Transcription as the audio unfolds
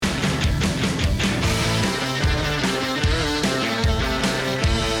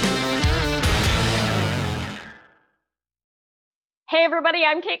Hey everybody,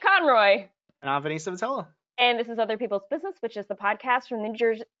 I'm Kate Conroy, And I'm Vinny Savatello. and this is Other People's Business, which is the podcast from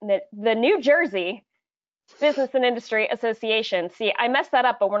the New Jersey Business and Industry Association. See, I messed that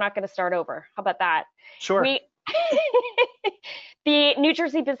up, but we're not going to start over. How about that? Sure. We The New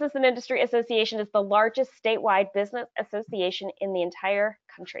Jersey Business and Industry Association is the largest statewide business association in the entire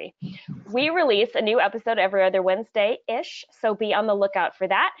country. We release a new episode every other Wednesday-ish, so be on the lookout for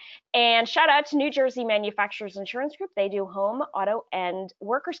that. And shout out to New Jersey Manufacturers Insurance Group. They do home, auto, and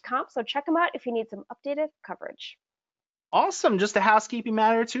workers' comp, so check them out if you need some updated coverage. Awesome. Just a housekeeping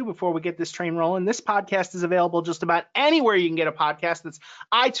matter, too, before we get this train rolling. This podcast is available just about anywhere you can get a podcast. That's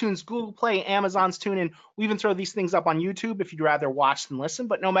iTunes, Google Play, Amazon's TuneIn. We even throw these things up on YouTube if you'd rather watch than listen.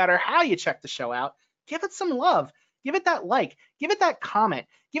 But no matter how you check the show out, give it some love. Give it that like. Give it that comment.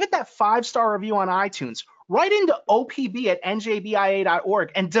 Give it that 5-star review on iTunes. Write into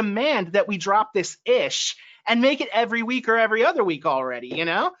opb@njbia.org and demand that we drop this ish and make it every week or every other week already, you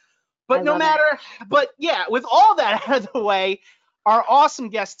know? But yeah, with all that out of the way, our awesome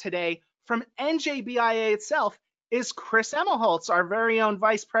guest today from NJBIA itself is Chris Emmelholtz, our very own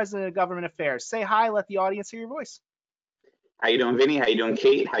Vice President of Government Affairs. Say hi, let the audience hear your voice. How you doing, Vinny? How you doing,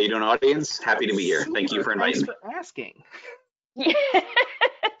 Kate? How you doing, audience? Happy to be here. Super. Thank you for inviting me. Thanks for asking.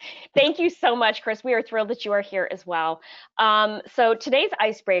 Thank you so much, Chris. We are thrilled that you are here as well. So today's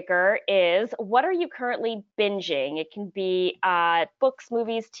icebreaker is, what are you currently binging? It can be books,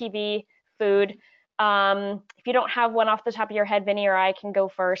 movies, TV, food. If you don't have one off the top of your head, Vinny or I can go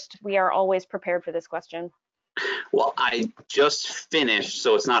first. We are always prepared for this question. Well, I just finished,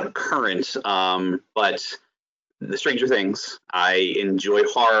 so it's not current, but The Stranger Things. I enjoy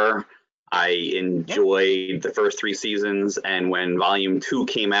horror. I enjoyed the first 3 seasons, and when volume 2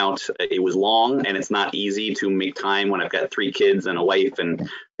 came out, it was long, and it's not easy to make time when I've got 3 kids and a wife and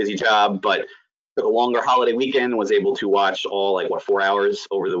busy job, but took a longer holiday weekend, was able to watch all 4 hours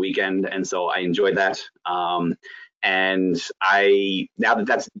over the weekend, and so I enjoyed that. And now that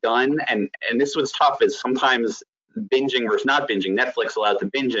that's done, and this was tough, is sometimes binging versus not binging. Netflix allows the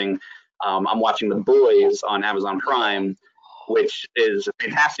binging. I'm watching The Boys on Amazon Prime, which is a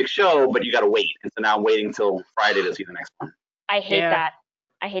fantastic show, but you got to wait. And so now I'm waiting till Friday to see the next one. I hate that.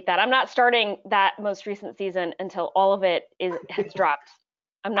 I'm not starting that most recent season until all of it has dropped.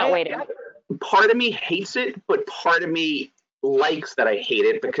 I'm not waiting. Part of me hates it, but part of me likes that I hate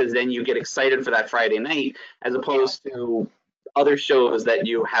it, because then you get excited for that Friday night, as opposed to other shows that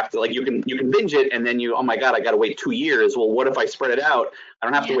you have to, you can binge it and then oh my God, I got to wait 2 years. Well, what if I spread it out? I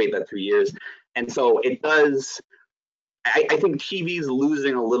don't have to wait that 2 years. And so it does. I think TV's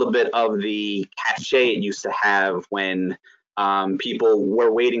losing a little bit of the cachet it used to have when people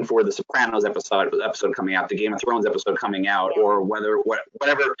were waiting for the Sopranos episode coming out, the Game of Thrones episode coming out, or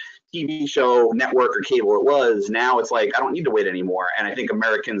whatever TV show, network, or cable it was. Now it's I don't need to wait anymore. And I think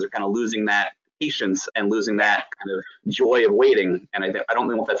Americans are kind of losing that patience and losing that kind of joy of waiting. And I don't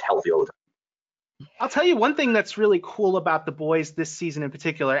know if that's healthy all the time. I'll tell you one thing that's really cool about The Boys this season in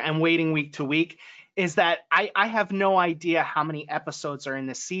particular, and waiting week to week, is that I have no idea how many episodes are in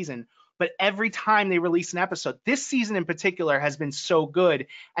this season, but every time they release an episode, this season in particular has been so good,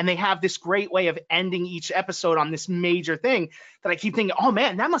 and they have this great way of ending each episode on this major thing that I keep thinking, oh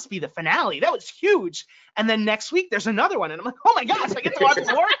man, that must be the finale. That was huge. And then next week there's another one, and I'm like, oh my gosh, I get to watch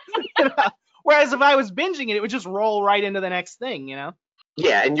more. Whereas if I was binging it, it would just roll right into the next thing, you know?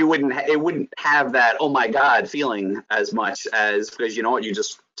 Yeah, and it wouldn't have that oh my God feeling as much, as because you know what, you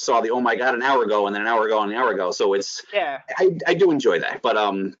just saw the oh my God an hour ago, and then an hour ago and an hour ago. So it's I do enjoy that, but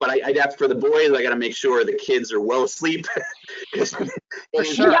I have, for The Boys, I got to make sure the kids are well asleep, because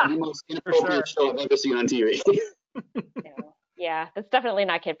it's the most inappropriate show I've ever seen on TV. Yeah, that's definitely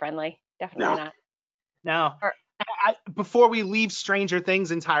not kid friendly. Definitely not. No. Before we leave Stranger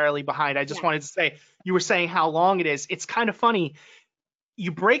Things entirely behind, I just wanted to say, you were saying how long it is. It's kind of funny.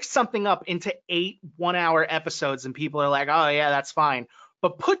 You break something up into 8 one-hour episodes and people are like, oh yeah, that's fine.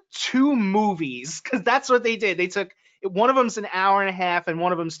 But put 2 movies, because that's what they did. They took, one of them's an hour and a half and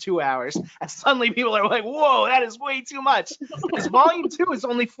one of them's 2 hours. And suddenly people are like, whoa, that is way too much. Because volume 2 is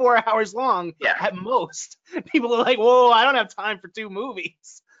only 4 hours long at most. People are like, whoa, I don't have time for 2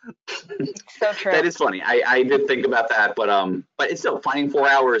 movies. So true. That is funny. I did think about that, but it's still, finding 4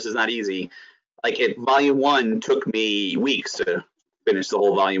 hours is not easy. Volume 1 took me weeks to finish the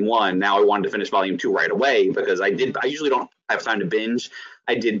whole volume 1. Now I wanted to finish volume 2 right away, because I usually don't have time to binge.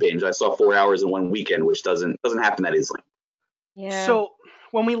 I did binge. I saw 4 hours in one weekend, which doesn't happen that easily. Yeah. So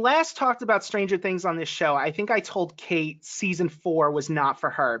when we last talked about Stranger Things on this show, I think I told Kate season 4 was not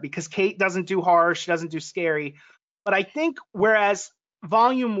for her, because Kate doesn't do horror, she doesn't do scary. But I think whereas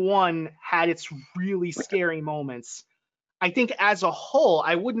volume 1 had its really scary moments, I think as a whole,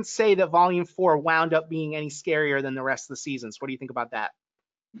 I wouldn't say that Volume 4 wound up being any scarier than the rest of the seasons. What do you think about that?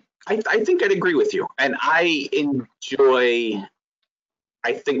 I think I'd agree with you. And I enjoy,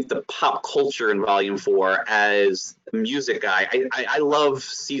 I think, the pop culture in Volume 4 as a music guy. I love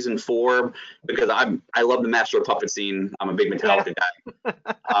Season 4 because I love the Master of Puppet scene. I'm a big Metallica guy.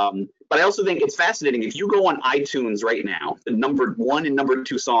 But I also think it's fascinating. If you go on iTunes right now, the number 1 and number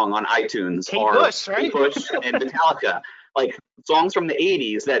 2 song on iTunes Kate are Bush, right? Kate Bush and Metallica. Like songs from the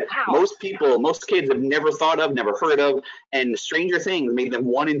 80s that most kids have never thought of, never heard of, and Stranger Things made them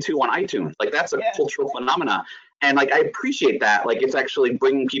 1 and 2 on iTunes. Like that's a cultural phenomena, and like I appreciate that. Like it's actually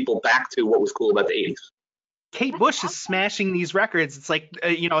bringing people back to what was cool about the 80s. Kate Bush is smashing these records. It's like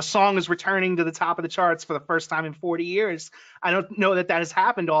a song is returning to the top of the charts for the first time in 40 years. I don't know that has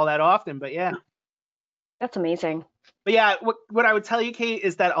happened all that often, but yeah. That's amazing. But yeah, what I would tell you, Kate,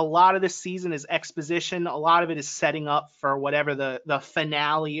 is that a lot of this season is exposition. A lot of it is setting up for whatever the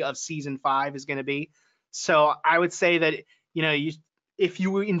finale of season 5 is going to be. So I would say that, if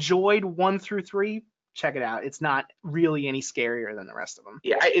you enjoyed 1 through 3, check it out. It's not really any scarier than the rest of them.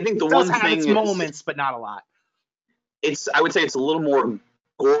 Yeah, I think the it one does have thing its moments, but not a lot. I would say it's a little more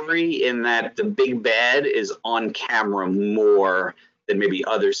gory in that the big bad is on camera more than maybe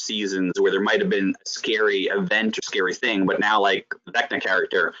other seasons where there might have been a scary event or scary thing, but now like the Vecna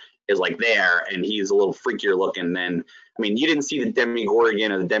character is like there and he's a little freakier looking than, I mean, you didn't see the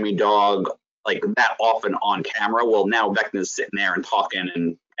Demogorgon or the Demi-Dog like that often on camera. Well, now Vecna's sitting there and talking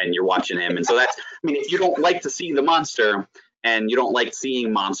and you're watching him. And so that's, I mean, if you don't like to see the monster and you don't like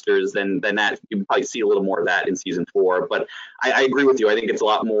seeing monsters, then that you probably see a little more of that in season 4. But I agree with you. I think it's a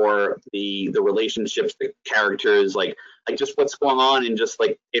lot more the relationships, the characters, like just what's going on in just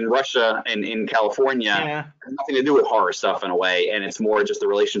like in Russia and in California. Yeah. Has nothing to do with horror stuff in a way, and it's more just the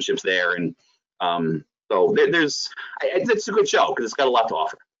relationships there. And so it's a good show because it's got a lot to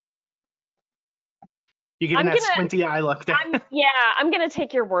offer. You're giving that squinty eye look there. I'm gonna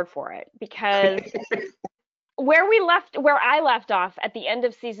take your word for it because where I left off at the end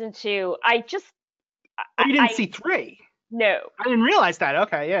of season 2, you didn't see 3? No. I didn't realize that.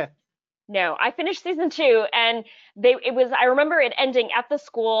 Okay, yeah. No, I finished season 2 and I remember it ending at the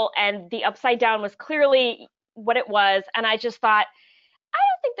school and the upside down was clearly what it was. And I just thought, I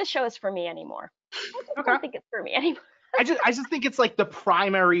don't think this show is for me anymore. I don't think it's for me anymore. I just think it's like the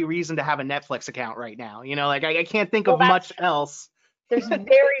primary reason to have a Netflix account right now. Like I can't think of much else. There's very,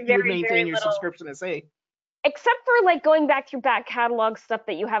 very, maintain very your little subscription to see. Except for like going back through back catalog stuff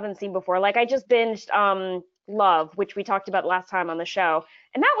that you haven't seen before. Like I just binged Love, which we talked about last time on the show.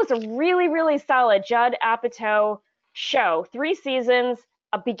 And that was a really, really solid Judd Apatow show. 3 seasons,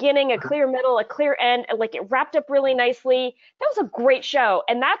 a beginning, a clear middle, a clear end. Like it wrapped up really nicely. That was a great show.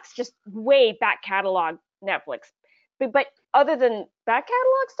 And that's just way back catalog Netflix. But other than back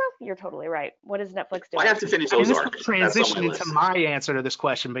catalog stuff, you're totally right. What is Netflix doing? I have to finish Ozark. This transition into my answer to this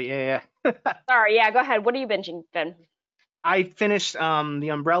question, but yeah. Sorry, yeah, go ahead. What are you binging, Ben? I finished The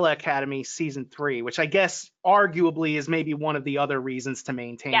Umbrella Academy season 3, which I guess arguably is maybe one of the other reasons to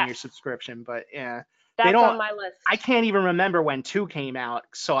maintain your subscription. But yeah, that's on my list. I can't even remember when 2 came out.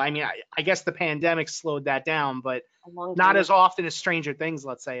 So I mean, I guess the pandemic slowed that down, but not as often as Stranger Things,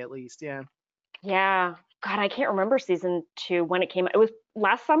 let's say at least. Yeah. Yeah. God, I can't remember season 2 when it came out. It was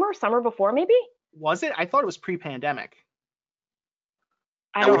last summer before maybe? Was it? I thought it was pre-pandemic.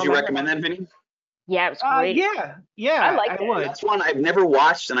 Would you recommend that, Vinny? Yeah, it was great. Yeah, I liked it. would. That's one I've never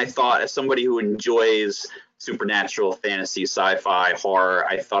watched, and I thought as somebody who enjoys supernatural, fantasy, sci-fi, horror,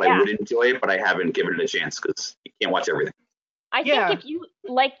 I thought I would enjoy it, but I haven't given it a chance because you can't watch everything. I think if you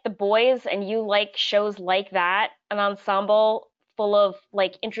like The Boys and you like shows like that, an ensemble full of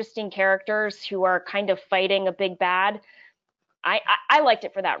like interesting characters who are kind of fighting a big bad, I liked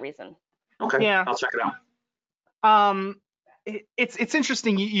it for that reason. Okay, yeah, I'll check it out. It's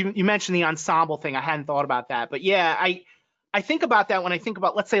interesting you mentioned the ensemble thing. I hadn't thought about that, but yeah, I think about that when I think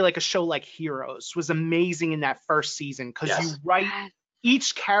about, let's say, like a show like Heroes was amazing in that first season because you write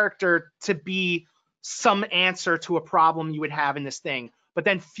each character to be some answer to a problem you would have in this thing. But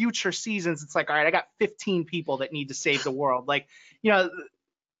then future seasons, it's like, all right, I got 15 people that need to save the world. Like, the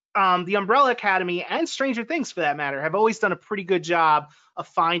Umbrella Academy and Stranger Things, for that matter, have always done a pretty good job of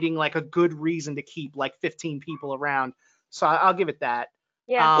finding like a good reason to keep like 15 people around. So I'll give it that.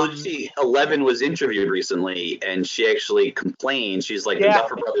 Yeah. Well, you see, Eleven was interviewed recently, and she actually complained. She's like, the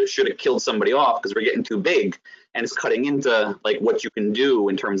Duffer Brothers should have killed somebody off because we're getting too big, and it's cutting into like what you can do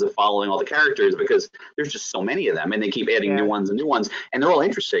in terms of following all the characters because there's just so many of them, and they keep adding new ones, and they're all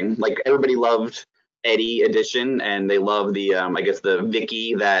interesting. Like everybody loved Eddie edition, and they love the I guess the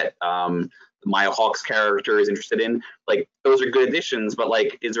Vicky that Maya Hawke's character is interested in. Like, those are good additions, but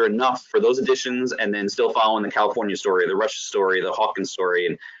like, is there enough for those additions and then still following the California story, the Rush story, the Hawkins story,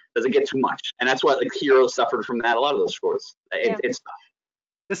 and does it get too much? And that's what like Heroes suffered from that. A lot of those scores. It's tough.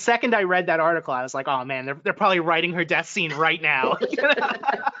 The second I read that article, I was like, oh man, they're probably writing her death scene right now.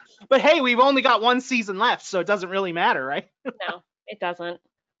 But hey, we've only got one season left, so it doesn't really matter, right? No, it doesn't.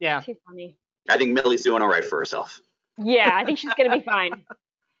 Yeah. Too funny. I think Millie's doing all right for herself. Yeah, I think she's gonna be fine.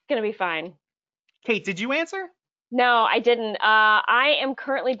 Gonna be fine. Kate, did you answer? No, I didn't. I am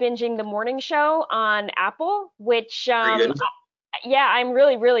currently binging The Morning Show on Apple, which Very good. yeah, I'm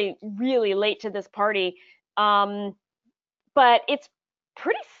really, really, really late to this party. But it's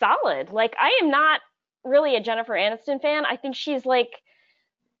pretty solid. Like, I am not really a Jennifer Aniston fan. I think she's like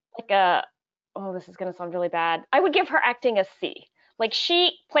a, oh, this is gonna sound really bad. I would give her acting a C. Like,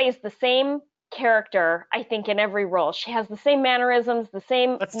 she plays the same character, I think, in every role. She has the same mannerisms, the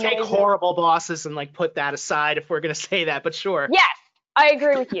same Let's take noises. Horrible Bosses and like put that aside if we're gonna say that, but sure. Yes, I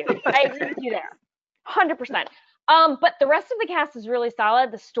agree with you. I agree with you there. 100%. But the rest of the cast is really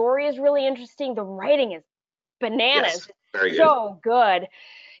solid. The story is really interesting. The writing is bananas. Yes, very good. So good.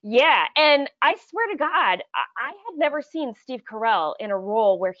 Yeah, and I swear to God, I had never seen Steve Carell in a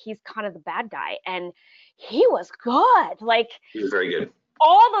role where he's kind of the bad guy, and he was good. Like, He was very good.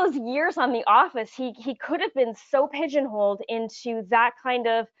 all those years on The Office, he could have been so pigeonholed into that kind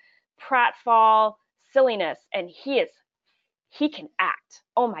of pratfall silliness, and he can act.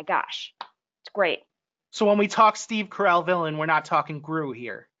 Oh my gosh, it's great. So when we talk Steve Carell villain, we're not talking Gru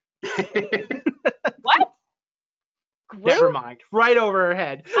here. What? Never Gru? mind. Right over her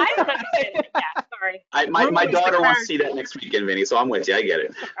head. I don't understand. Yeah, sorry. My Gru is daughter the wants to see that next weekend, Vinny, so I'm with you. I get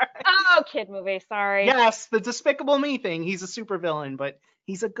it. Oh, kid movie. Sorry. Yes, the Despicable Me thing. He's a supervillain, but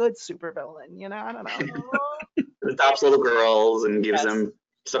he's a good supervillain. You know, I don't know. Oh, Adopts little girls and gives Yes. them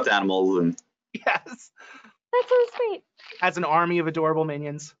stuffed animals and Yes. that's so sweet. Has an army of adorable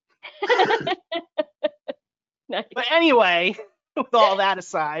minions. Nice. But anyway, with all that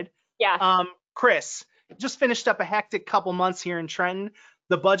aside, Yeah. Chris, just finished up a hectic couple months here in Trenton.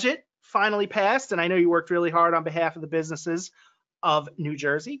 The budget finally passed, and I know you worked really hard on behalf of the businesses of New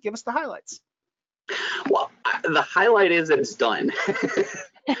Jersey. Give us the highlights. well, the highlight is that it's done.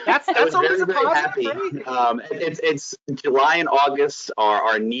 That's I was always very, a very happy. positive, right? It's July and August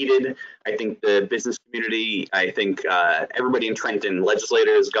are needed. I think the business community, I think everybody in Trenton,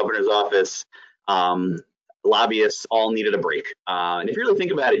 legislators, governor's office, lobbyists, all needed a break. And if you really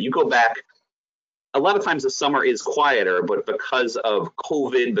think about it, you go back, a lot of times the summer is quieter, but because of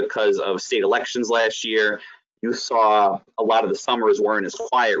COVID, because of state elections last year, you saw a lot of the summers weren't as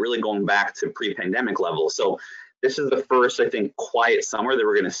quiet, really going back to pre-pandemic levels. So this is the first, I think, quiet summer that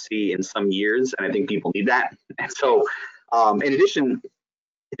we're going to see in some years, and I think people need that. And so, in addition, to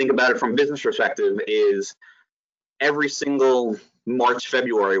think about it from a business perspective, is every single March,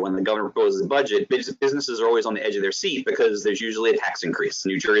 February, when the governor proposes a budget, businesses are always on the edge of their seat because there's usually a tax increase.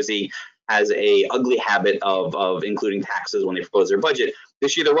 New Jersey has a ugly habit of including taxes when they propose their budget.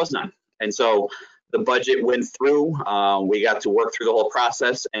 This year there was none, and so the budget went through. We got to work through the whole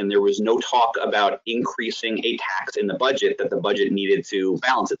process, and there was no talk about increasing a tax in the budget that the budget needed to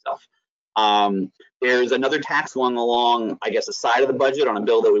balance itself. There's another tax going along, I guess, aside of the budget on a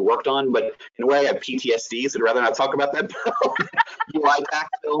bill that we worked on, but in a way I have PTSD, so I'd rather not talk about that bill, UI tax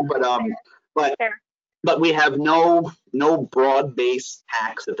bill, but we have no broad-based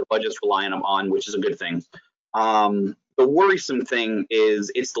tax that the budget's relying on, which is a good thing. The worrisome thing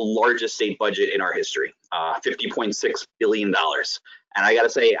is it's the largest state budget in our history, $50.6 billion. And I got to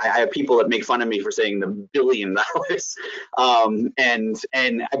say, I have people that make fun of me for saying the $1 billion.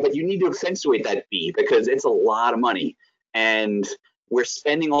 But you need to accentuate that B because it's a lot of money. And we're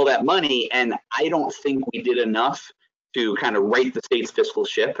spending all that money. And I don't think we did enough to kind of right the state's fiscal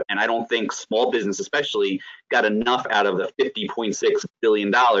ship. And I don't think small business especially got enough out of the $50.6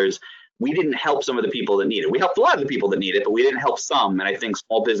 billion. We didn't help some of the people that need it. We helped a lot of the people that need it, but we didn't help some. And I think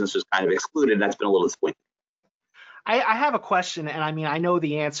small business was kind of excluded. And that's been a little disappointing. I have a question, and I mean, I know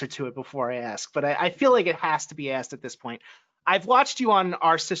the answer to it before I ask, but I feel like it has to be asked at this point. I've watched you on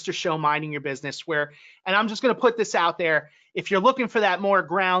our sister show, Minding Your Business, where, and I'm just going to put this out there, if you're looking for that more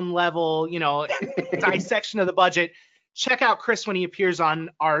ground level, dissection of the budget, check out Chris when he appears on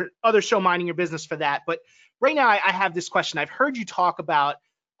our other show, Minding Your Business, for that. But right now, I have this question. I've heard you talk about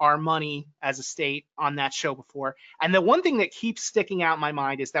our money as a state on that show before. And the one thing that keeps sticking out in my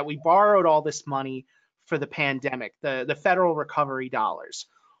mind is that we borrowed all this money for the pandemic, the federal recovery dollars.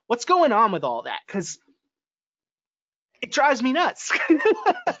 What's going on with all that? Because it drives me nuts.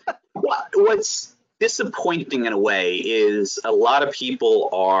 What's disappointing in a way is a lot of people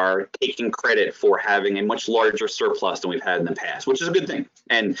are taking credit for having a much larger surplus than we've had in the past, which is a good thing.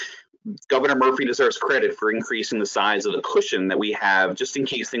 And Governor Murphy deserves credit for increasing the size of the cushion that we have just in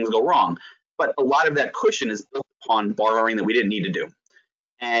case things go wrong. But a lot of that cushion is built upon borrowing that we didn't need to do.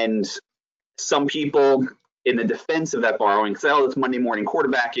 And some people in the defense of that borrowing say, oh, it's Monday morning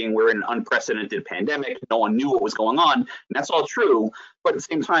quarterbacking. We're in an unprecedented pandemic. No one knew what was going on. And that's all true. But at the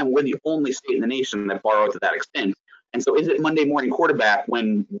same time, we're the only state in the nation that borrowed to that extent. And so is it Monday morning quarterback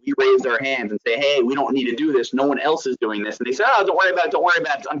when we raise our hands and say, hey, we don't need to do this. No one else is doing this. And they say, oh, don't worry about it. Don't worry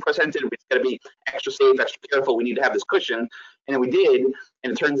about it. It's unprecedented. We just got to be extra safe, extra careful. We need to have this cushion. And then we did.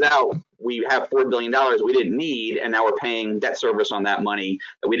 And it turns out we have $4 billion we didn't need. And now we're paying debt service on that money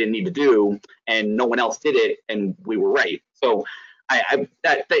that we didn't need to do. And no one else did it. And we were right. So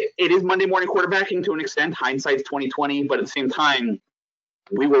it is Monday morning quarterbacking to an extent. Hindsight's 2020. But at the same time,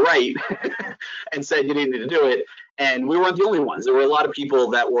 we were right and said you didn't need to do it. And we weren't the only ones. There were a lot of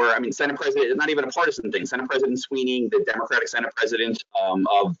people that were, Senate President, not even a partisan thing. Senate President Sweeney, the Democratic Senate President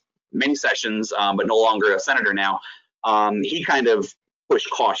of many sessions, but no longer a senator now, he kind of pushed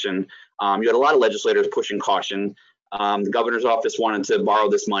caution. You had a lot of legislators pushing caution. The governor's office wanted to borrow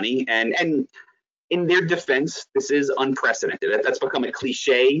this money. And in their defense, this is unprecedented. That's become a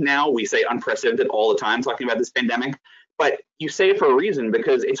cliche now. We say unprecedented all the time talking about this pandemic. But you say it for a reason,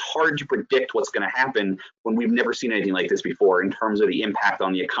 because it's hard to predict what's going to happen when we've never seen anything like this before in terms of the impact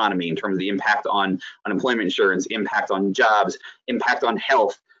on the economy, in terms of the impact on unemployment insurance, impact on jobs, impact on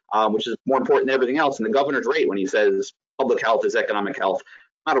health, which is more important than everything else. And the governor's right when he says public health is economic health.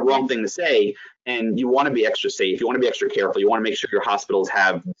 Not a wrong thing to say. And you want to be extra safe. You want to be extra careful. You want to make sure your hospitals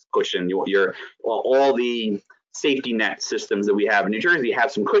have cushion. All the safety net systems that we have in New Jersey have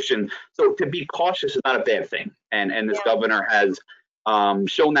some cushion. So to be cautious is not a bad thing. And this governor has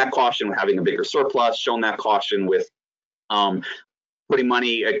shown that caution with having a bigger surplus, shown that caution with putting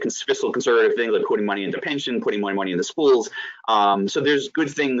money, fiscal conservative things like putting money into pension, putting more money into schools. So there's good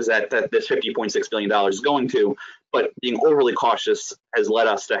things that this $50.6 billion is going to, but being overly cautious has led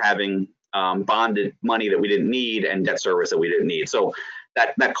us to having bonded money that we didn't need and debt service that we didn't need. So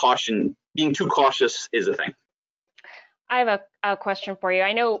that caution, being too cautious is a thing. I have a question for you.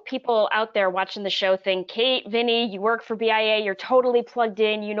 I know people out there watching the show think, Kate, Vinny, you work for BIA, you're totally plugged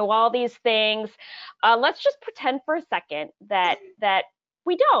in, you know all these things. Let's just pretend for a second that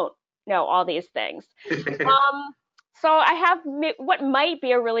we don't know all these things. So I have what might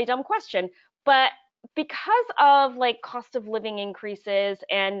be a really dumb question, but because of like cost of living increases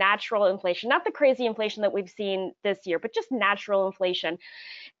and natural inflation, not the crazy inflation that we've seen this year, but just natural inflation,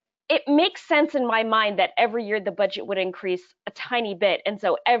 it makes sense in my mind that every year the budget would increase a tiny bit. And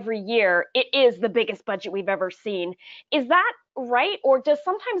so every year it is the biggest budget we've ever seen. Is that right? Or does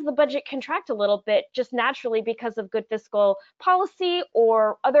sometimes the budget contract a little bit just naturally because of good fiscal policy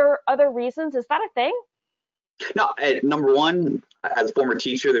or other reasons? Is that a thing? No, number one, as a former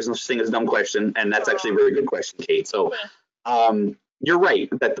teacher, there's no such thing as a dumb question. And that's actually a very good question, Kate. So you're right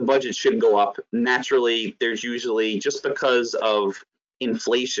that the budget should go up. Naturally, there's usually, just because of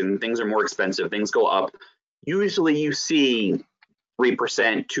inflation, things are more expensive, things go up. Usually you see 3%,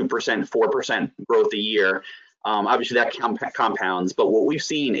 2%, 4% growth a year. Obviously that compounds, but what we've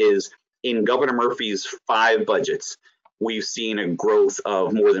seen is in Governor Murphy's 5 budgets, we've seen a growth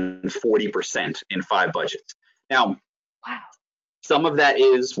of more than 40% in 5 budgets. Now, wow. Some of that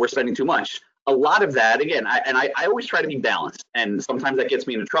is we're spending too much. A lot of that, again, I always try to be balanced, and sometimes that gets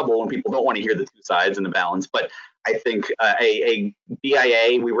me into trouble when people don't want to hear the two sides and the balance, but I think a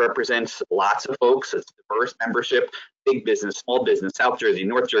BIA, we represent lots of folks. It's diverse membership, big business, small business, South Jersey,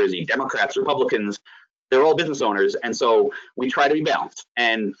 North Jersey, Democrats, Republicans, they're all business owners. And so we try to be balanced.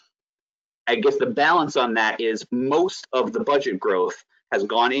 And I guess the balance on that is most of the budget growth has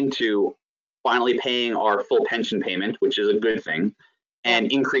gone into finally paying our full pension payment, which is a good thing,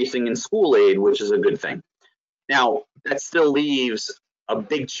 and increasing in school aid, which is a good thing. Now, that still leaves a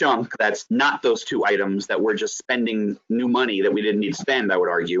big chunk that's not those 2 items that we're just spending new money that we didn't need to spend, I would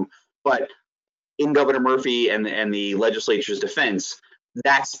argue. But in Governor Murphy and the legislature's defense,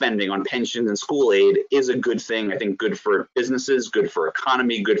 that spending on pensions and school aid is a good thing. I think good for businesses, good for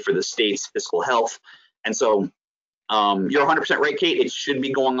economy, good for the state's fiscal health. And so you're 100% right, Kate. It should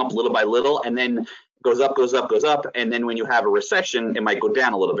be going up little by little, and then goes up, goes up, goes up. And then when you have a recession, it might go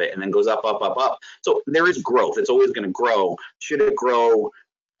down a little bit and then goes up, up, up, up. So there is growth. It's always going to grow. Should it grow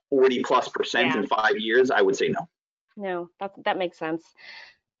 40+% in 5 years? I would say no. No, that makes sense.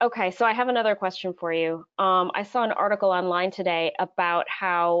 Okay, so I have another question for you. I saw an article online today about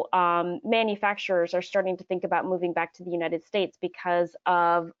how manufacturers are starting to think about moving back to the United States because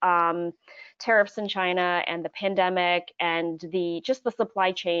of tariffs in China and the pandemic and the just the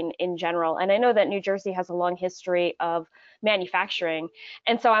supply chain in general. And I know that New Jersey has a long history of manufacturing,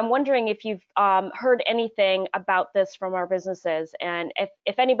 and so I'm wondering if you've heard anything about this from our businesses, and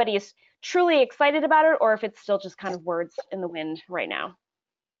if anybody is truly excited about it, or if it's still just kind of words in the wind right now.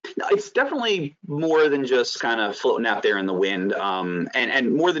 No, it's definitely more than just kind of floating out there in the wind.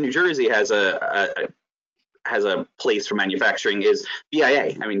 And more than New Jersey has a place for manufacturing is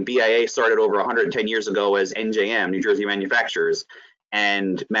BIA. I mean, BIA started over 110 years ago as NJM, New Jersey Manufacturers,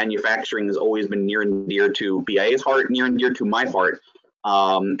 and manufacturing has always been near and dear to BIA's heart, near and dear to my heart.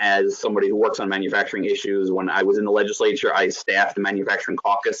 As somebody who works on manufacturing issues, when I was in the legislature, I staffed the manufacturing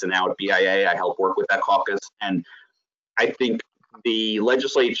caucus, and now at BIA, I help work with that caucus. And I think the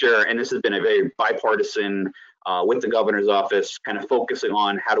legislature, and this has been a very bipartisan with the governor's office, kind of focusing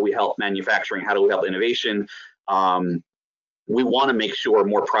on how do we help manufacturing, how do we help innovation. We want to make sure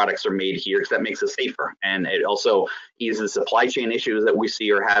more products are made here because that makes us safer. And it also eases supply chain issues that we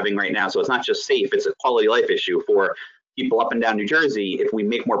see are having right now. So it's not just safe, it's a quality of life issue for people up and down New Jersey. If we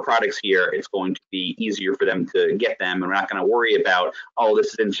make more products here, it's going to be easier for them to get them. And we're not going to worry about, oh, this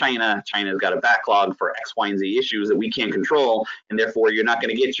is in China. China's got a backlog for X, Y, and Z issues that we can't control. And therefore, you're not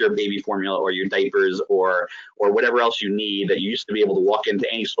going to get your baby formula or your diapers or whatever else you need that you used to be able to walk into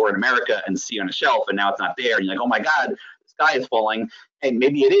any store in America and see on a shelf. And now it's not there. And you're like, oh my God, the sky is falling. And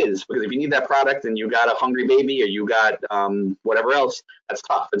maybe it is, because if you need that product and you got a hungry baby or you got whatever else, that's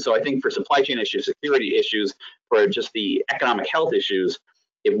tough. And so I think for supply chain issues, security issues, for just the economic health issues,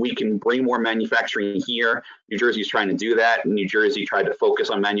 if we can bring more manufacturing here, New Jersey's trying to do that. New Jersey tried to focus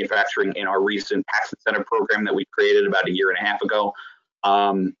on manufacturing in our recent tax incentive program that we created about a year and a half ago.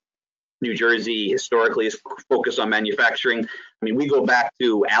 New Jersey historically is focused on manufacturing. I mean, we go back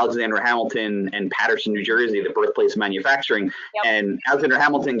to Alexander Hamilton and Paterson, New Jersey, the birthplace of manufacturing. Yep. And Alexander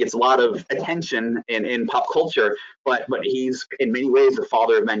Hamilton gets a lot of attention in pop culture, but he's in many ways the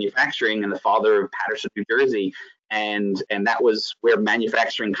father of manufacturing and the father of Paterson, New Jersey. And that was where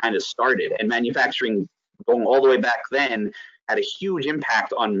manufacturing kind of started. And manufacturing going all the way back then had a huge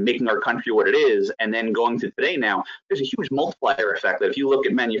impact on making our country what it is. And then going to today now, there's a huge multiplier effect that if you look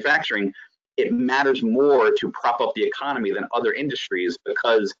at manufacturing, it matters more to prop up the economy than other industries,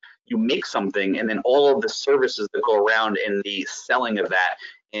 because you make something and then all of the services that go around in the selling of that,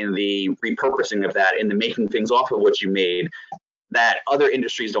 in the repurposing of that, in the making things off of what you made, that other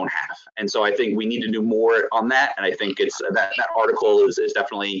industries don't have. And so I think we need to do more on that. And I think it's that article is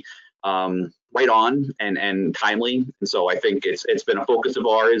definitely right on and timely. And so I think it's been a focus of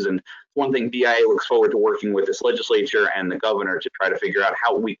ours. And one thing BIA looks forward to working with this legislature and the governor to try to figure out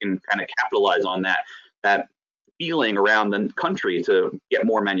how we can kind of capitalize on that feeling around the country to get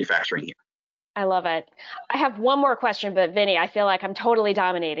more manufacturing here. I love it. I have one more question, but Vinny, I feel like I'm totally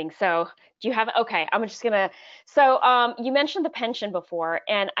dominating. So do you have, okay, I'm just gonna, so you mentioned the pension before,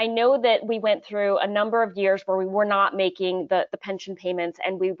 and I know that we went through a number of years where we were not making the pension payments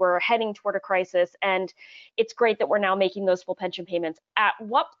and we were heading toward a crisis, and it's great that we're now making those full pension payments. At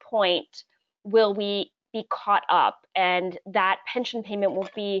what point will we be caught up and that pension payment will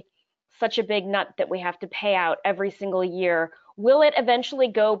be such a big nut that we have to pay out every single year? Will it eventually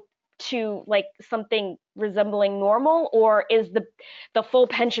go to like something resembling normal, or is the full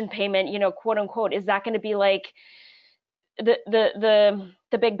pension payment, you know, quote unquote, is that going to be like the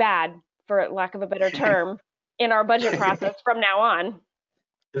big bad, for lack of a better term, in our budget process from now on?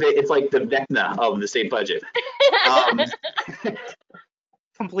 It's like the Vecna of the state budget.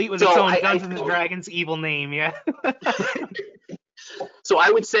 Complete with its own Dungeons and Dragons evil name, yeah. So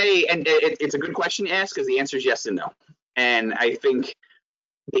I would say, and it's a good question to ask, because the answer is yes and no. And I think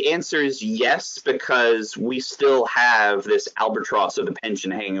the answer is yes, because we still have this albatross of the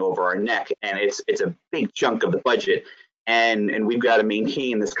pension hanging over our neck, and it's a big chunk of the budget, and we've got to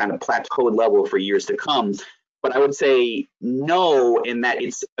maintain this kind of plateaued level for years to come. But I would say no, in that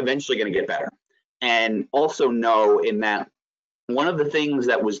it's eventually going to get better, and also no, in that one of the things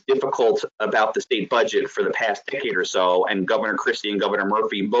that was difficult about the state budget for the past decade or so, and Governor Christie and Governor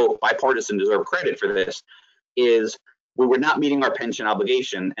Murphy, both bipartisan, deserve credit for this, is we were not meeting our pension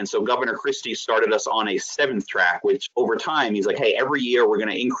obligation. And so Governor Christie started us on a 7th track, which over time, he's like, hey, every year we're going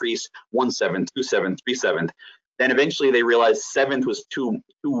to increase 1/7, 2/7, 3/7. Then eventually they realized 7th was too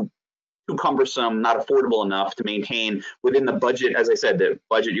cumbersome, not affordable enough to maintain within the budget. As I said, the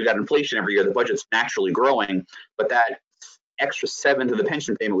budget, you got inflation every year, the budget's naturally growing, but that extra 7th of the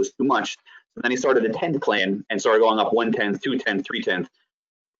pension payment was too much. And then he started a 10th plan and started going up 1/10, 2/10, 3/10.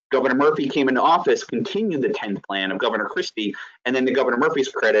 Governor Murphy came into office, continued the 10th plan of Governor Christie, and then to Governor Murphy's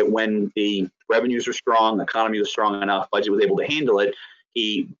credit, when the revenues were strong, the economy was strong enough, budget was able to handle it,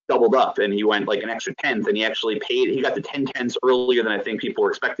 he doubled up and he went like an extra 10th, and he actually paid, he got the 10/10ths earlier than I think people were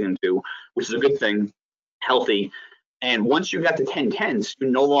expecting him to, which is a good thing, healthy. And once you got the 10/10ths, you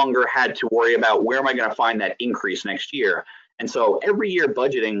no longer had to worry about where am I going to find that increase next year. And so every year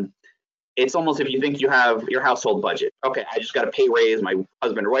budgeting, it's almost if you think you have your household budget. Okay, I just got a pay raise. My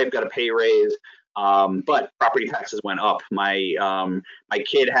husband or wife got a pay raise, but property taxes went up. My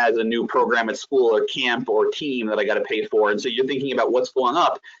kid has a new program at school or camp or team that I got to pay for. And so you're thinking about what's going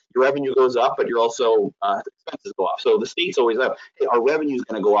up. Your revenue goes up, but you're also expenses go up. So the state's always up. Hey, our revenue is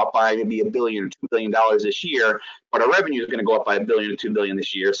going to go up by maybe $1 billion or $2 billion this year, but our revenue is going to go up by $1 billion or $2 billion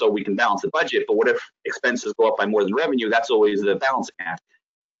this year, so we can balance the budget. But what if expenses go up by more than revenue? That's always the balancing act.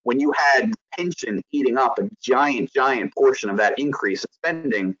 When you had pension eating up a giant portion of that increase in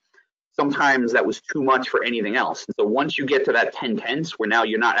spending, sometimes that was too much for anything else. And so once you get to that 10/10ths, where now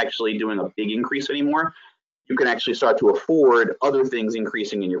you're not actually doing a big increase anymore, you can actually start to afford other things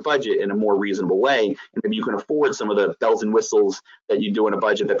increasing in your budget in a more reasonable way. And maybe you can afford some of the bells and whistles that you do in a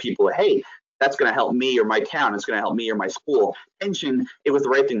budget that people are, hey, that's going to help me or my town. It's going to help me or my school. Pension, it was the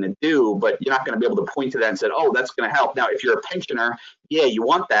right thing to do, but you're not going to be able to point to that and say, oh, that's going to help. Now, if you're a pensioner, yeah, you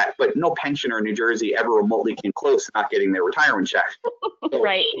want that, but no pensioner in New Jersey ever remotely came close to not getting their retirement check. So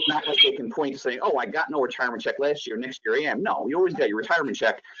Right. It's not like they can point to saying, oh, I got no retirement check last year, next year I am. No, you always got your retirement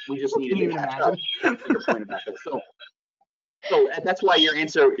check. We just needed to catch up. Your point about it. So that's why your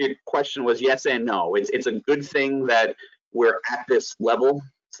question was yes and no. It's a good thing that we're at this level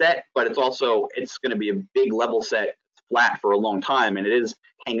set, but it's going to be a big level set flat for a long time, and it is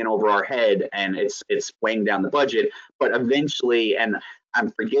hanging over our head, and it's weighing down the budget. But eventually, and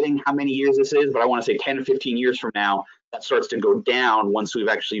I'm forgetting how many years this is, but I want to say 10 to 15 years from now, that starts to go down once we've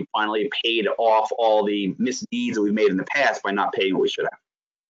actually finally paid off all the misdeeds that we've made in the past by not paying what we should have.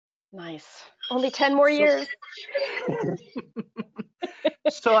 Nice. Only 10 more years.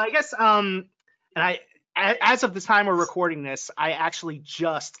 So I guess, as of the time we're recording this, I actually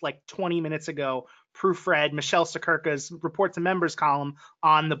just like 20 minutes ago proofread Michelle Sakirka's report to members column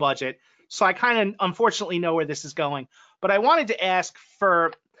on the budget. So I kind of unfortunately know where this is going. But I wanted to ask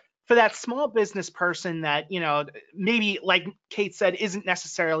for that small business person that, you know, maybe like Kate said, isn't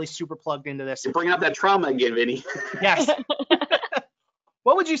necessarily super plugged into this. You're bringing up that trauma again, Vinny. Yes.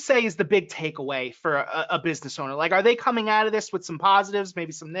 What would you say is the big takeaway for a business owner? Like, are they coming out of this with some positives,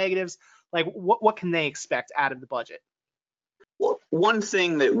 maybe some negatives? Like, what can they expect out of the budget? Well, one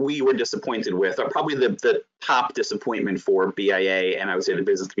thing that we were disappointed with, or probably the top disappointment for BIA, and I would say the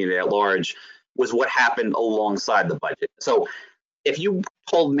business community at large, was what happened alongside the budget. So if you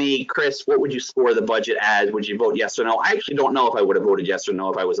told me, Chris, what would you score the budget as? Would you vote yes or no? I actually don't know if I would have voted yes or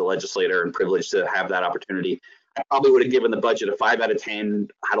no if I was a legislator and privileged to have that opportunity. I probably would have given the budget a 5 out of 10,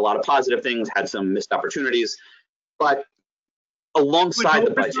 had a lot of positive things, had some missed opportunities, but alongside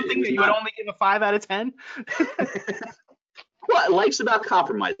the budget. You would only give a 5 out of 10? Well, life's about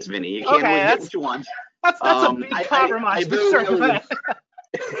compromise, Vinny. You can't always get what you want. That's a big compromise.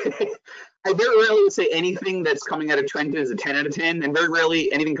 I very rarely would say anything that's coming out of Trenton is a 10 out of 10, and very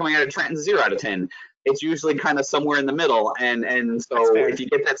rarely anything coming out of Trenton is 0 out of 10. It's usually kind of somewhere in the middle, and so if you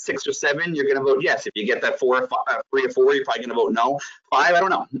get that 6 or 7, you're going to vote yes. If you get that 4 or 5, 3 or 4, you're probably going to vote no. 5, I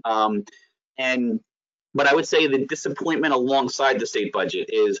don't know. But I would say the disappointment alongside the state budget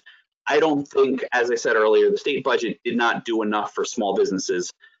is I don't think, as I said earlier, the state budget did not do enough for small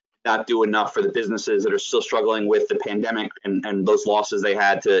businesses, not do enough for the businesses that are still struggling with the pandemic and those losses they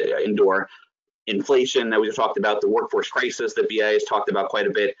had to endure. Inflation that we talked about, the workforce crisis that BIA has talked about quite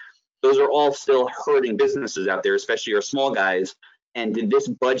a bit. Those are all still hurting businesses out there, especially our small guys. And did this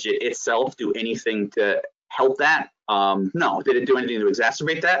budget itself do anything to help that? No. Did it do anything to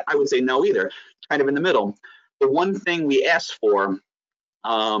exacerbate that? I would say no either. Kind of in the middle. The one thing we asked for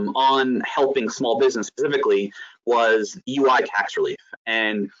on helping small business specifically was UI tax relief.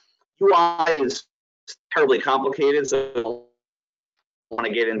 And UI is terribly complicated, so I don't want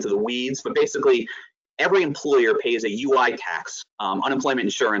to get into the weeds, but basically every employer pays a UI tax. Unemployment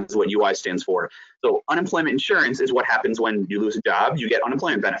insurance is what UI stands for. So unemployment insurance is what happens when you lose a job, you get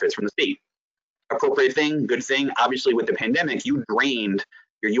unemployment benefits from the state. Appropriate thing, good thing. Obviously with the pandemic, you drained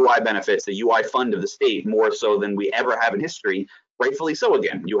your UI benefits, the UI fund of the state, more so than we ever have in history. Rightfully so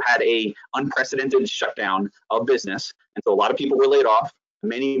again. You had a unprecedented shutdown of business, and so a lot of people were laid off,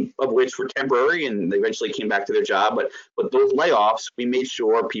 many of which were temporary and they eventually came back to their job. But those layoffs, we made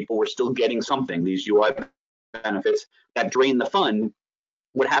sure people were still getting something, these UI benefits that drain the fund.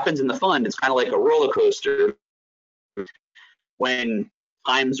 What happens in the fund, it's kind of like a roller coaster. When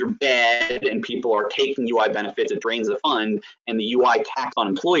times are bad and people are taking UI benefits, it drains the fund, and the UI tax on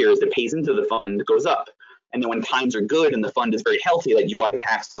employers that pays into the fund goes up. And then when times are good and the fund is very healthy, that UI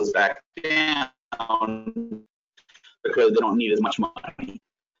tax goes back down because they don't need as much money.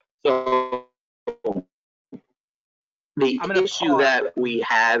 So the issue that we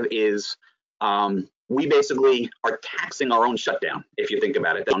have is we basically are taxing our own shutdown, if you think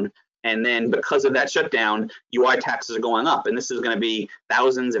about it. And then because of that shutdown, UI taxes are going up. And this is going to be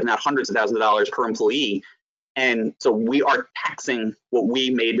thousands, if not hundreds of thousands of dollars per employee. And so we are taxing what we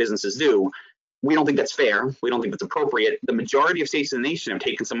made businesses do. We don't think that's fair. We don't think that's appropriate. The majority of states in the nation have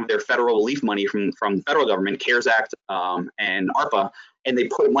taken some of their federal relief money from the federal government, CARES Act and ARPA, and they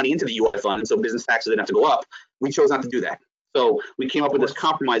put money into the UI fund, so business taxes didn't have to go up. We chose not to do that. So we came up with this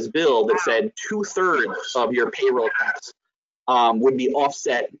compromise bill that said 2/3 of your payroll tax would be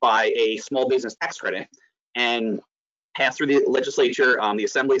offset by a small business tax credit, and passed through the legislature, the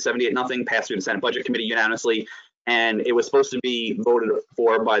Assembly 78-0, passed through the Senate Budget Committee unanimously. And it was supposed to be voted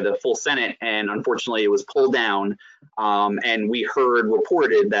for by the full Senate, and unfortunately it was pulled down. And we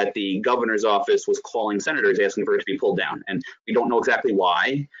reported that the governor's office was calling senators asking for it to be pulled down. And we don't know exactly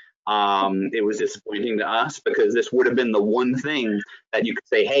why. It was disappointing to us because this would have been the one thing that you could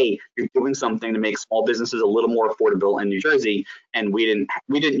say, hey, you're doing something to make small businesses a little more affordable in New Jersey. And we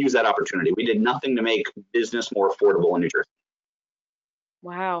didn't use that opportunity. We did nothing to make business more affordable in New Jersey.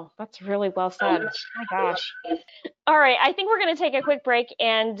 Wow, that's really well said. My gosh. All right, I think we're going to take a quick break,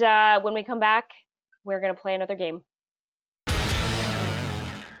 and when we come back, we're going to play another game.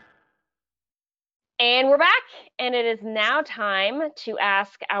 And we're back, and it is now time to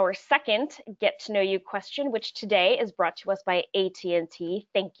ask our second Get to Know You question, which today is brought to us by AT&T.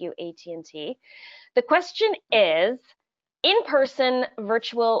 Thank you, AT&T. The question is, in-person,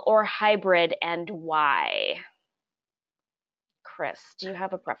 virtual, or hybrid, and why? Chris, do you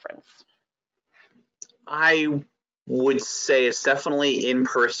have a preference? I would say it's definitely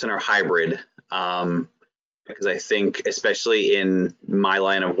in-person or hybrid, because I think, especially in my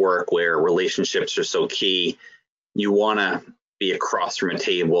line of work where relationships are so key, you want to be across from a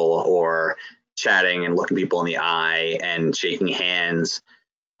table or chatting and looking people in the eye and shaking hands.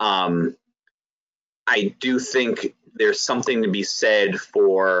 I do think there's something to be said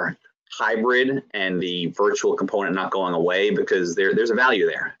for hybrid and the virtual component not going away, because there's a value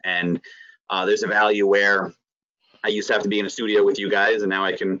there, and there's a value where I used to have to be in a studio with you guys, and now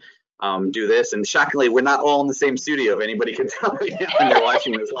I can do this. And shockingly, we're not all in the same studio, if anybody can tell me when they're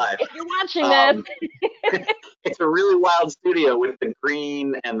watching this live. If you're watching this. It's a really wild studio with the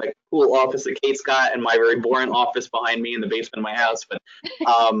green and the cool office that Kate's got, and my very boring office behind me in the basement of my house.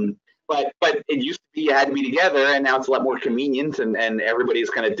 But it used to be you had to be together, and now it's a lot more convenient, and everybody's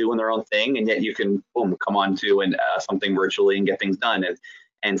kind of doing their own thing, and yet you can come on to something virtually and get things done.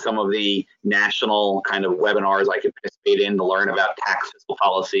 And some of the national kind of webinars I could participate in to learn about tax fiscal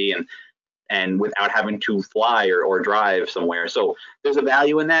policy and without having to fly or drive somewhere. So there's a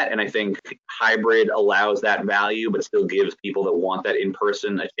value in that, and I think hybrid allows that value, but still gives people that want that in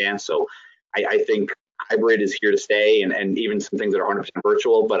person a chance. So I think hybrid is here to stay, and even some things that are 100%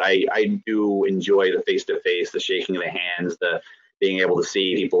 virtual, but I do enjoy the face-to-face, the shaking of the hands, the being able to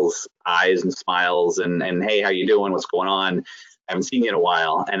see people's eyes and smiles and hey, how you doing? What's going on? I haven't seen you in a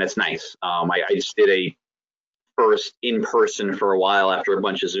while, and it's nice. I just did a first in-person for a while after a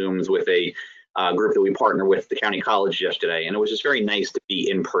bunch of Zooms with a group that we partner with, the county college, yesterday, and it was just very nice to be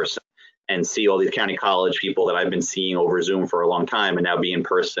in person and see all these county college people that I've been seeing over Zoom for a long time, and now be in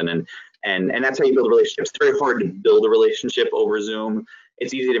person. And that's how you build a relationship. It's very hard to build a relationship over Zoom.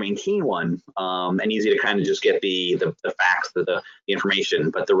 It's easy to maintain one, and easy to kind of just get the facts, the information.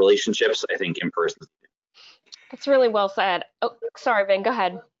 But the relationships, I think, in person. That's really well said. Oh, sorry, Vin, go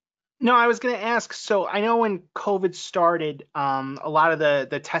ahead. No, I was going to ask, so I know when COVID started, a lot of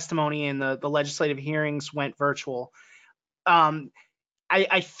the testimony and the legislative hearings went virtual.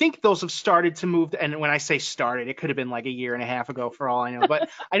 I think those have started to move, and when I say started, it could have been like a year and a half ago for all I know, but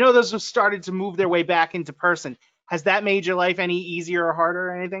I know those have started to move their way back into person. Has that made your life any easier or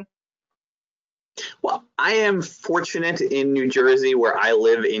harder or anything? Well, I am fortunate in New Jersey, where I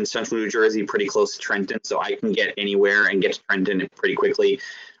live in central New Jersey, pretty close to Trenton, so I can get anywhere and get to Trenton pretty quickly.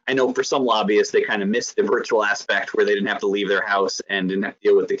 I know for some lobbyists, they kind of miss the virtual aspect where they didn't have to leave their house and didn't have to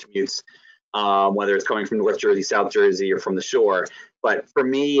deal with the commutes, whether it's coming from North Jersey, South Jersey, or from the shore. But for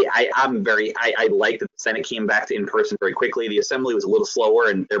me, I like that the Senate came back to in-person very quickly. The Assembly was a little slower,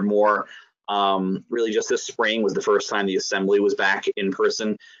 and they're more really just this spring was the first time the Assembly was back in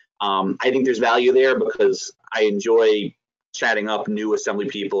person. I think there's value there because I enjoy chatting up new Assembly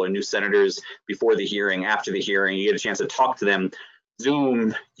people and new senators before the hearing, after the hearing. You get a chance to talk to them.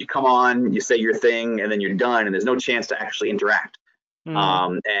 Zoom, you come on, you say your thing, and then you're done, and there's no chance to actually interact.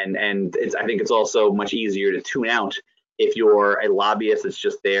 And I think it's also much easier to tune out if you're a lobbyist that's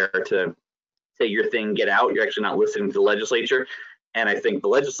just there to say your thing, get out. You're actually not listening to the legislature. And I think the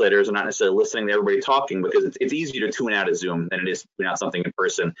legislators are not necessarily listening to everybody talking, because it's easier to tune out a Zoom than it is to tune out something in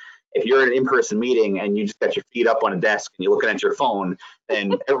person. If you're in an in-person meeting and you just got your feet up on a desk and you're looking at your phone,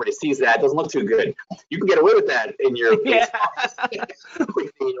 then everybody sees that. It doesn't look too good. You can get away with that in your with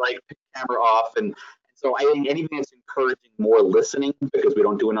the like camera off. And so I think anything that's encouraging more listening, because we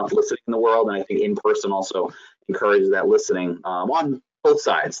don't do enough listening in the world, and I think in person also encourages that listening on both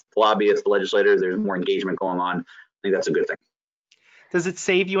sides. The lobbyists, the legislators, there's more engagement going on. I think that's a good thing. Does it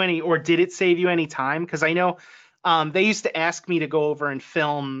save you any, or did it save you any time? Because I know they used to ask me to go over and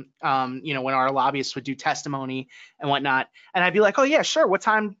film, when our lobbyists would do testimony and whatnot. And I'd be like, oh, yeah, sure. What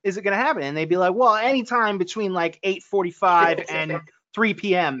time is it going to happen? And they'd be like, well, anytime between like 8:45 and 3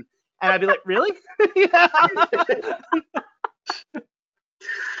 p.m. And I'd be like, really?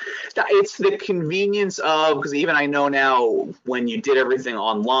 It's the convenience of, because even I know now when you did everything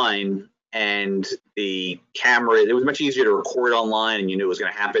online and the camera, it was much easier to record online and you knew it was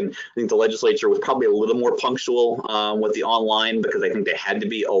going to happen. I think the legislature was probably a little more punctual with the online, because I think they had to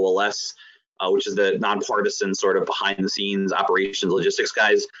be OLS, which is the nonpartisan sort of behind the scenes operations logistics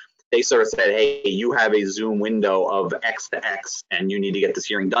guys. They sort of said, hey, you have a Zoom window of X to X, and you need to get this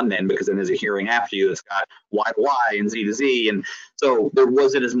hearing done then, because then there's a hearing after you that's got Y to Y and Z to Z. And so there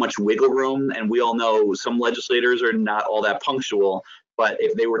wasn't as much wiggle room. And we all know some legislators are not all that punctual, but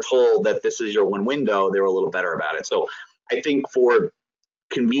if they were told that this is your one window, they were a little better about it. So I think for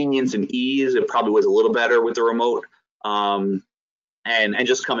convenience and ease, it probably was a little better with the remote. And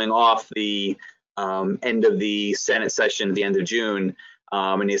just coming off the end of the Senate session at the end of June,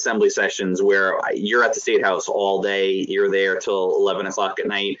 and the assembly sessions where you're at the State House all day, you're there till 11 o'clock at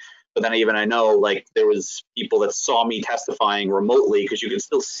night. But then even I know, like, there was people that saw me testifying remotely, because you can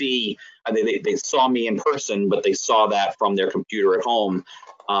still see, they saw me in person, but they saw that from their computer at home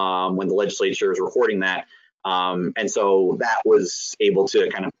when the legislature is recording that. And so that was able to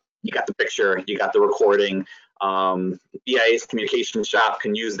kind of, you got the picture, you got the recording. BIA's communication shop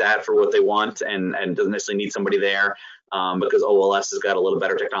can use that for what they want, and doesn't necessarily need somebody there. Because OLS has got a little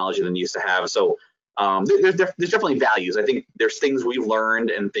better technology than it used to have. So there's definitely values. I think there's things we've learned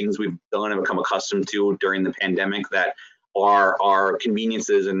and things we've done and become accustomed to during the pandemic that are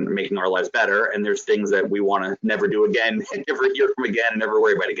conveniences and making our lives better. And there's things that we want to never do again, and never hear from again, and never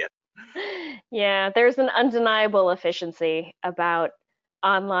worry about again. Yeah, there's an undeniable efficiency about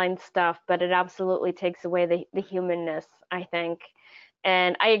online stuff, but it absolutely takes away the humanness, I think.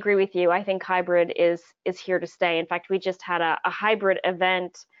 And I agree with you. I think hybrid is here to stay. In fact, we just had a hybrid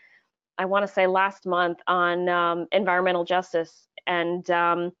event, I want to say last month, on environmental justice. And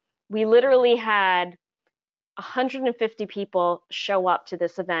we literally had 150 people show up to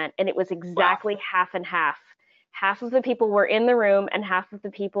this event. And it was exactly half and half. Half of the people were in the room and half of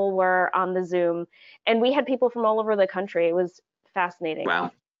the people were on the Zoom. And we had people from all over the country. It was fascinating.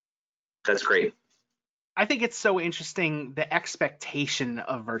 Wow. That's great. I think it's so interesting, the expectation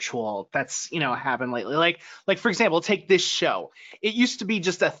of virtual that's, happened lately. Like for example, take this show. It used to be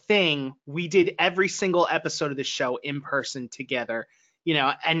just a thing. We did every single episode of the show in person together,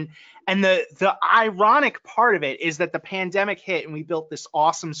 and the ironic part of it is that the pandemic hit and we built this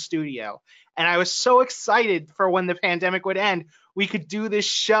awesome studio. And I was so excited for when the pandemic would end, we could do this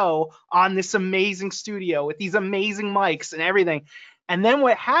show on this amazing studio with these amazing mics and everything. And then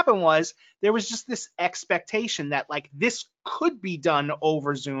what happened was there was just this expectation that like this could be done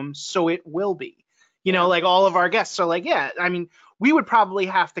over Zoom, so it will be. Like all of our guests are like, yeah, I mean, we would probably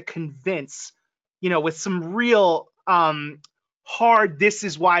have to convince, with some real hard, this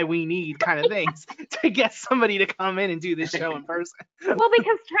is why we need kind of things to get somebody to come in and do this show in person. Well,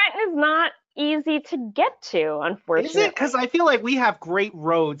 because Trenton is not easy to get to, unfortunately. Is it? Because I feel like we have great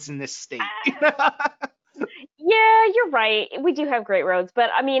roads in this state. Yeah, you're right. We do have great roads,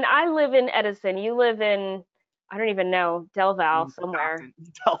 but I mean, I live in Edison. You live in, I don't even know, Del Val somewhere.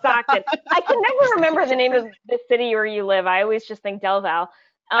 Stockton. I can never remember the name of the city where you live. I always just think Del Val.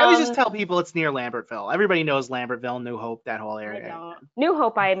 I always just tell people it's near Lambertville. Everybody knows Lambertville, New Hope, that whole area. New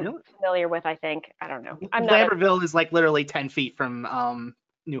Hope I'm familiar with, I think. I don't know. Lambertville is like literally 10 feet from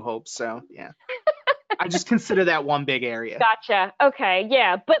New Hope, so yeah. I just consider that one big area. Gotcha. Okay,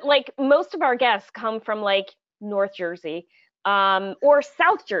 yeah. But like most of our guests come from like North Jersey or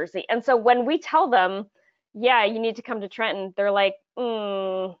South Jersey. And so when we tell them, yeah, you need to come to Trenton, they're like,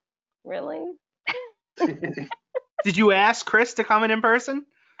 really? Did you ask Chris to come in person?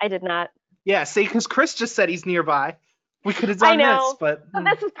 I did not. Yeah, see, because Chris just said he's nearby. we could have I done know, this, but but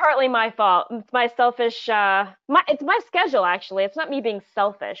this is partly my fault. It's my selfish. It's my schedule actually. It's not me being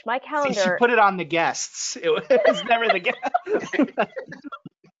selfish. My see, she calendar. put it on the guests. It was never the guest.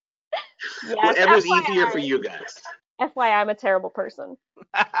 Yes, Whatever's easier FYI. for you guys. FYI, I'm a terrible person.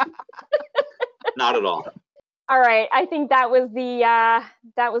 Not at all. All right, I think that was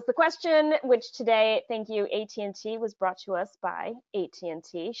the question. Which today, thank you, AT&T, was brought to us by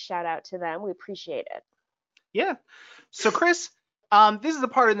AT&T. Shout out to them. We appreciate it. Yeah. So Chris, this is the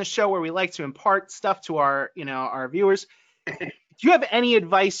part in the show where we like to impart stuff to our, our viewers. Do you have any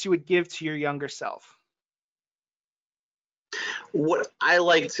advice you would give to your younger self? What I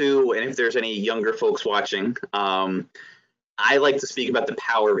like to, and if there's any younger folks watching, I like to speak about the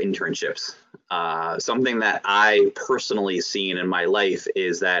power of internships. Something that I personally seen in my life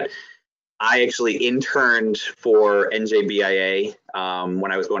is that I actually interned for NJBIA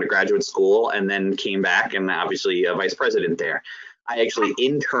when I was going to graduate school, and then came back and obviously a vice president there. I actually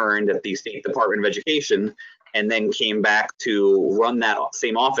interned at the State Department of Education and then came back to run that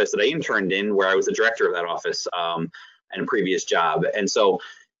same office that I interned in, where I was the director of that office in a previous job. And so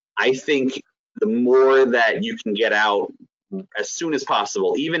I think the more that you can get out as soon as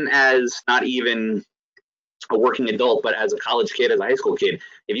possible, even as not even a working adult, but as a college kid, as a high school kid,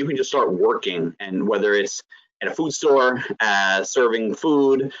 if you can just start working, and whether it's at a food store, serving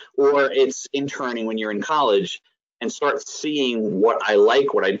food, or it's interning when you're in college, and start seeing what I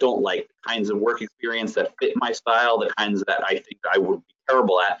like, what I don't like, kinds of work experience that fit my style, the kinds that I think I would be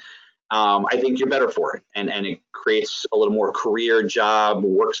terrible at, I think you're better for it. And it creates a little more career, job,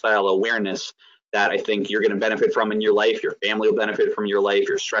 work style awareness that I think you're going to benefit from in your life. Your family will benefit from your life.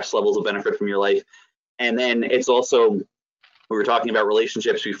 Your stress levels will benefit from your life. And then it's also, we were talking about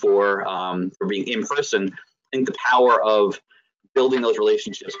relationships before, for being in person. I think the power of building those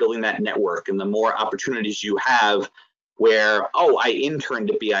relationships, building that network, and the more opportunities you have where, oh, I interned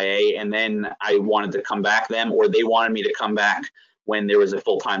at BIA and then I wanted to come back then, or they wanted me to come back when there was a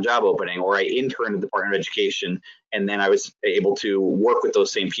full-time job opening, or I interned at the Department of Education and then I was able to work with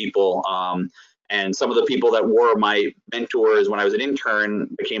those same people. And some of the people that were my mentors when I was an intern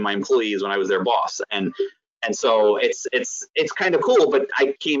became my employees when I was their boss. And so it's kind of cool, but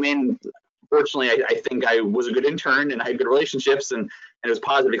I came in, fortunately, I think I was a good intern and I had good relationships, and it was a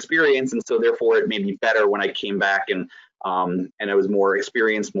positive experience. And so therefore it made me better when I came back, and I was more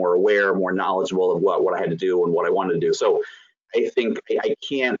experienced, more aware, more knowledgeable of what I had to do and what I wanted to do. So I think I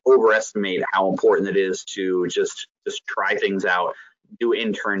can't overestimate how important it is to just try things out, do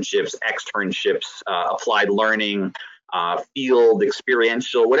internships, externships, applied learning, field,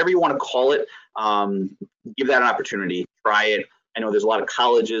 experiential, whatever you want to call it. Give that an opportunity, try it. I know there's a lot of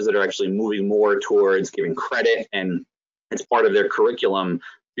colleges that are actually moving more towards giving credit, and it's part of their curriculum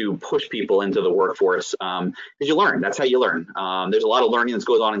to push people into the workforce, because you learn. That's how you learn. There's a lot of learning that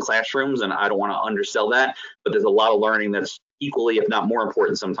goes on in classrooms, and I don't want to undersell that, but there's a lot of learning that's equally, if not more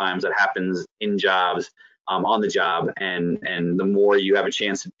important sometimes, that happens in jobs, on the job. And the more you have a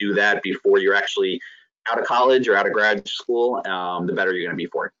chance to do that before you're actually out of college or out of grad school, the better you're going to be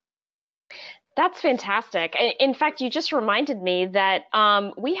for it. That's fantastic. In fact, you just reminded me that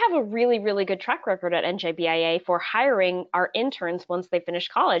we have a really, really good track record at NJBIA for hiring our interns once they finish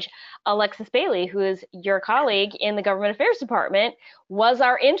college. Alexis Bailey, who is your colleague in the Government Affairs Department, was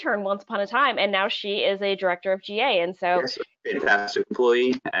our intern once upon a time, and now she is a director of GA. And so, yes, fantastic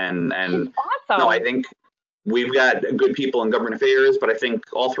employee, and awesome. No, I think we've got good people in government affairs, but I think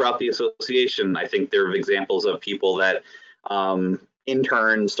all throughout the association, I think there are examples of people that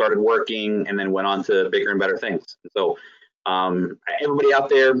interned, started working, and then went on to bigger and better things. So everybody out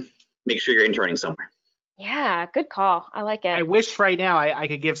there, make sure you're interning somewhere. Yeah, good call. I like it. I wish right now I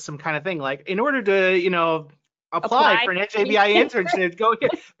could give some kind of thing, like, in order to, apply for an NJBIA internship, go here.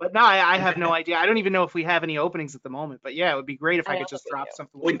 But no, I have no idea. I don't even know if we have any openings at the moment. But yeah, it would be great if I could just drop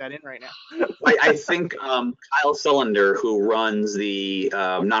something like that in right now. I think Kyle Sullender, who runs the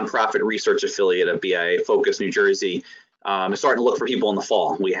nonprofit research affiliate of BIA, Focus New Jersey, is starting to look for people in the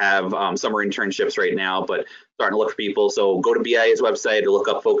fall. We have summer internships right now, but starting to look for people. So go to BIA's website to look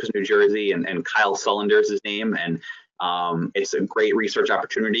up Focus New Jersey, and Kyle Sullender is his name. And it's a great research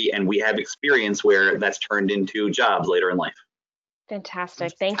opportunity, and we have experience where that's turned into jobs later in life.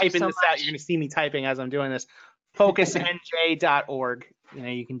 Fantastic. Thank you so much. Out. You're going to see me typing as I'm doing this. FocusNJ.org.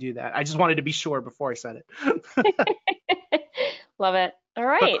 You can do that. I just wanted to be sure before I said it. Love it. All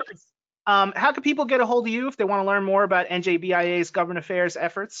right. How can people get a hold of you if they want to learn more about NJBIA's government affairs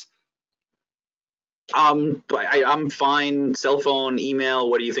efforts? I'm fine. Cell phone,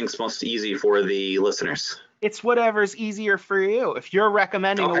 email. What do you think is most easy for the listeners? It's whatever's easier for you. If you're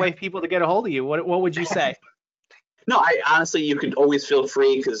recommending a way for people to get a hold of you, what would you say? No, I honestly, you could always feel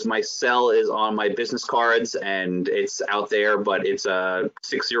free because my cell is on my business cards and it's out there, but it's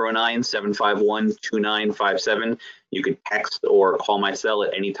 609-751-2957. You could text or call my cell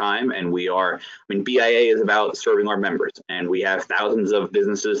at any time. And BIA is about serving our members, and we have thousands of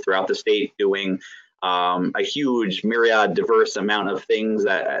businesses throughout the state doing a huge myriad, diverse amount of things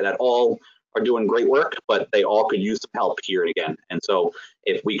that all are doing great work, but they all could use some help here and again. And so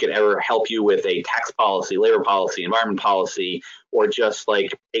if we could ever help you with a tax policy, labor policy, environment policy, or just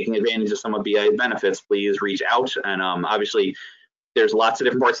like taking advantage of some of BI's benefits, please reach out. And obviously, there's lots of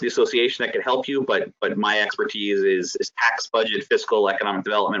different parts of the association that can help you, but my expertise is tax, budget, fiscal, economic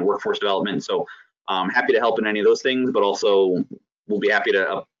development, workforce development. So I'm happy to help in any of those things, but also we'll be happy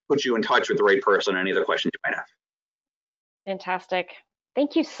to put you in touch with the right person on any other questions you might have. Fantastic.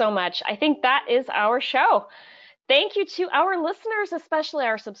 Thank you so much. I think that is our show. Thank you to our listeners, especially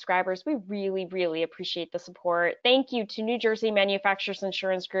our subscribers. We really, really appreciate the support. Thank you to New Jersey Manufacturers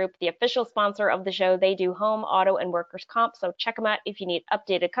Insurance Group, the official sponsor of the show. They do home, auto, and workers' comp, so check them out if you need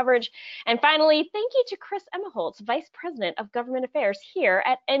updated coverage. And finally, thank you to Chris Emmerholz, Vice President of Government Affairs here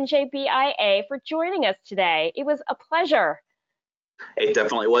at NJBIA, for joining us today. It was a pleasure. It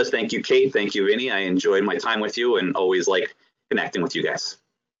definitely was. Thank you, Kate. Thank you, Vinny. I enjoyed my time with you and always like connecting with you guys.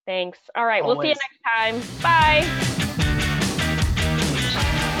 Thanks. All right, Always. We'll see you next time. Bye.